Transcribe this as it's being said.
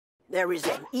There is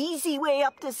an easy way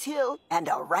up this hill and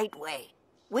a right way.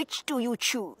 Which do you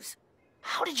choose?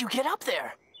 How did you get up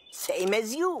there? Same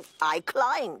as you. I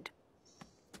climbed.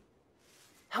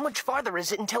 How much farther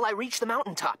is it until I reach the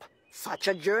mountaintop? Such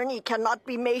a journey cannot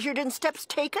be measured in steps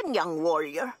taken, young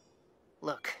warrior.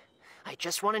 Look, I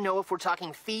just want to know if we're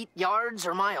talking feet, yards,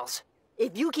 or miles.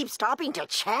 If you keep stopping to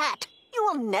chat, you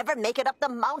will never make it up the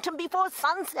mountain before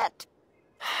sunset.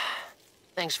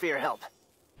 Thanks for your help.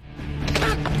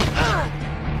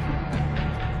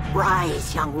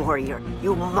 Rise, young warrior.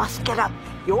 You must get up.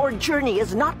 Your journey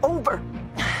is not over.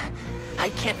 I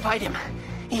can't fight him.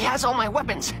 He has all my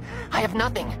weapons. I have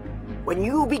nothing. When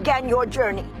you began your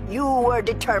journey, you were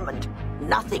determined.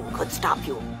 Nothing could stop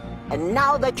you. And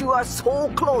now that you are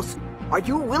so close, are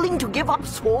you willing to give up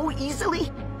so easily?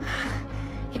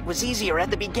 It was easier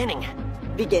at the beginning.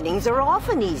 Beginnings are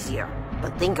often easier.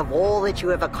 But think of all that you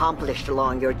have accomplished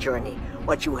along your journey.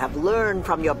 What you have learned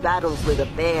from your battles with the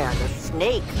bear, the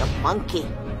snake, the monkey.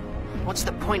 What's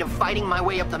the point of fighting my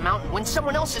way up the mountain when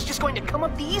someone else is just going to come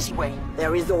up the easy way?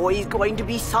 There is always going to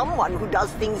be someone who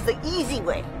does things the easy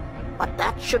way. But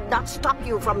that should not stop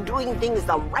you from doing things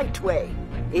the right way.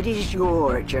 It is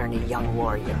your journey, young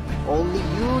warrior. Only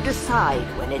you decide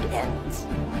when it ends.